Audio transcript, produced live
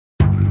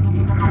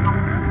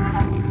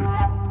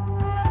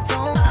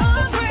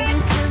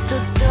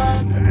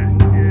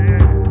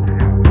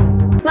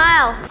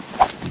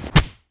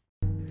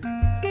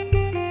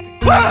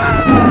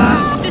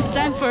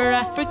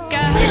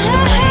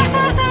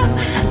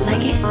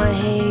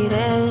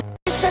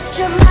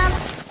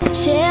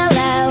chill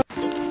out.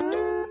 I'm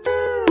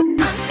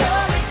so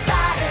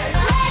excited.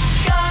 Let's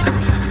go.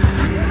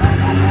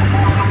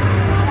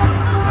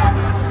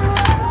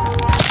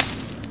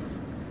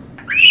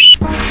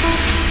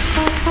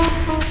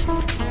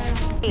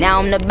 Now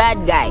I'm the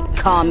bad guy.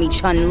 Call me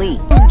Chun-Li.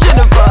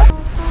 Jennifer,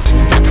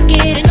 stop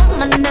getting on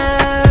my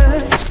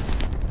nerves.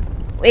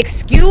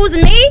 Excuse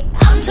me?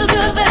 I'm too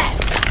good for that.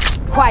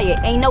 Quiet,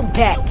 ain't no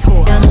back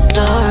tour. I'm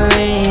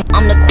sorry.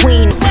 I'm the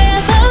queen.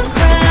 Wear the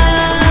crown.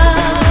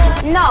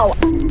 No.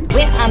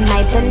 Where are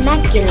my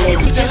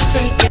binoculars? Just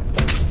take it.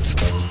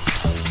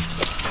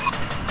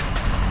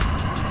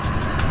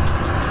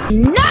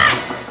 Not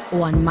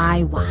on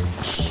my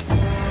watch.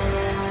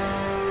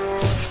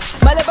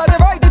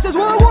 This is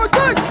World War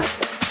VI!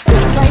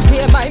 This right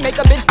here might make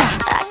a bitch die.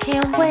 I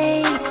can't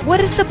wait.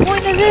 What is the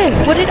point of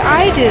this? What did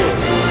I do?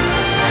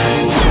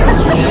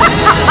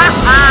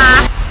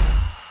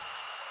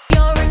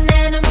 You're an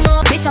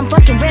animal. Bitch, I'm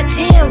fucking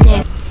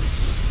reptilian.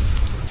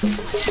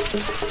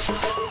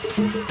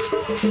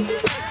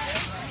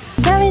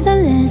 Very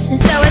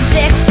delicious. So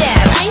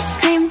addictive. Ice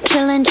cream,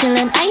 chillin',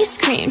 chillin', ice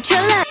cream,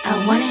 chillin'.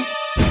 I want it.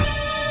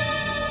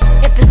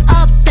 If it's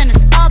up, then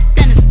it's up,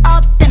 then it's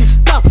up, then it's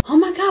stuff. Oh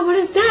my god, what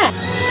is that?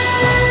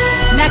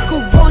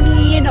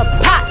 Macaroni in a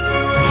pot.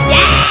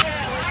 Yeah!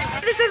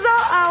 This is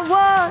all I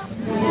want.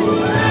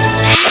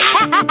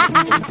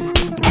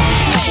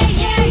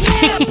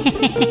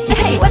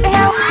 Hey, what the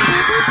hell?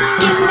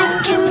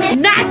 Give me.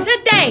 Not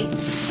today!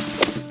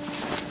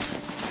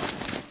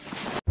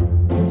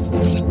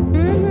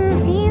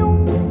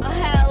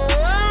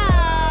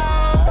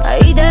 I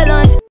eat that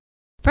lunch.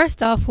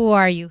 First off, who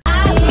are you?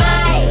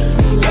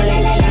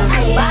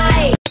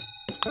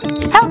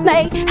 Help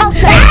me! Help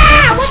me!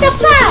 Ah! What the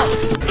fuck?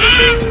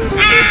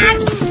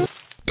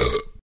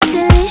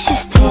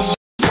 Delicious dish.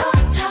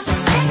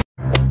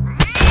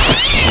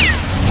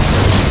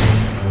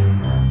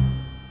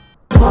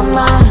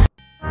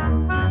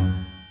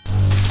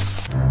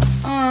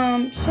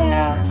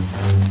 Child.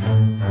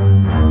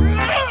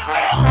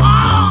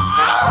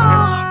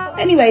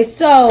 Anyway,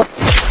 so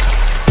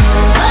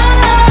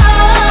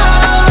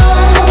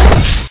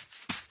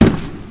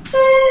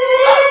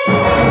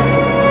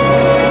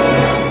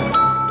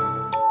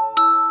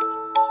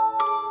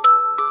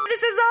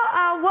This is all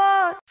I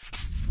want.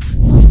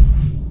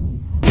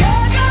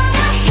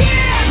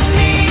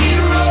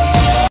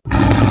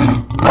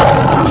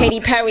 Katy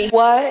Perry.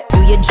 What?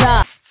 Do your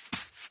job.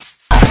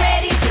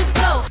 Ready to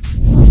go.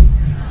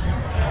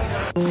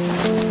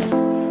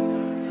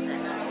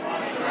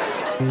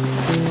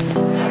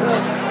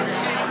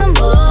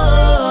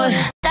 Boy,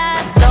 I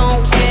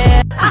don't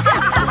care.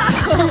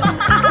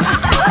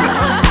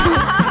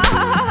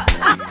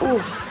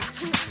 Oof.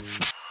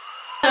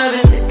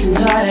 Nervous, sick and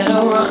tired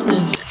of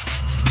running.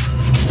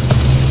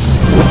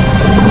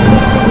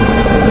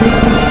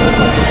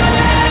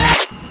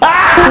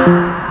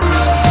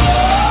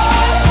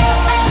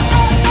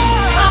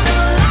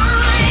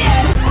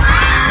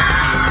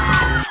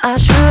 I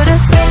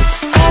should've stayed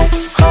at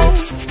home.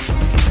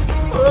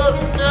 Oh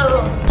no.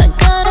 I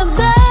got a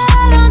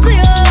bad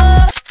idea.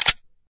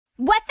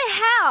 What the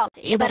hell?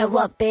 You better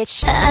walk,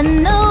 bitch. I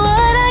know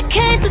what I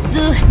came to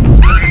do.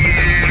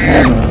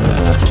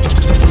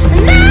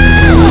 No!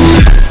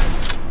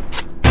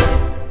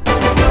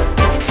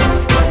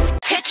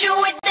 Hit you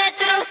with that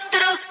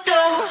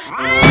do-do-do-do.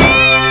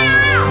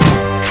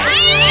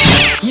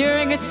 You're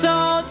a good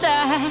soldier.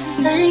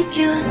 Thank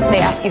you. They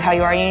ask you how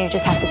you are, and you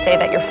just have to say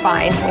that you're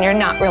fine when you're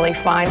not really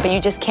fine, but you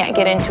just can't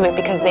get into it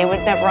because they would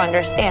never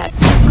understand.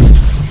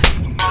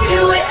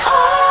 Do it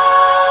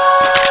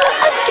all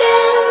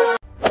again.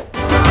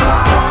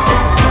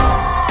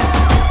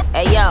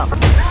 Hey, yo.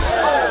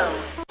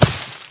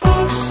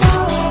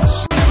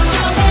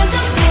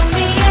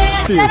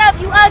 Shut up,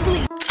 you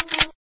ugly.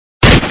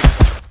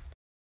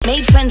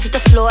 Made friends with the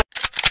floor.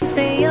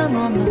 Stay young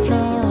on the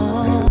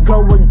floor.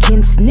 Go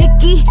against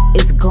Nikki,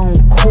 it's gon'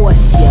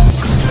 cost ya.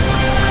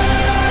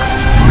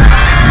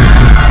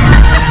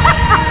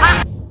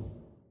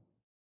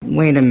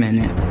 Wait a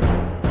minute.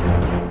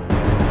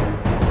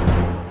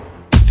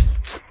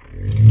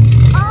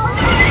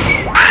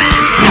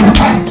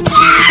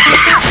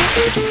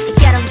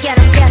 Get him, get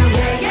him, get him.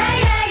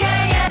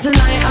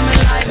 Tonight I'm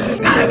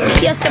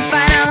alive. You're so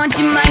fine, I want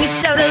you mine, you're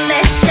so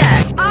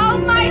delicious. Oh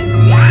my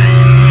God.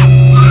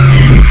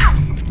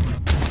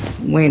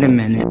 Wait a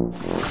minute.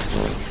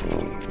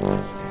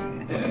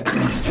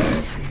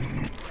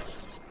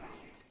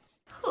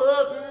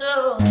 Oh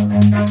no.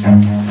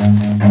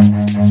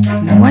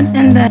 What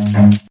in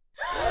the...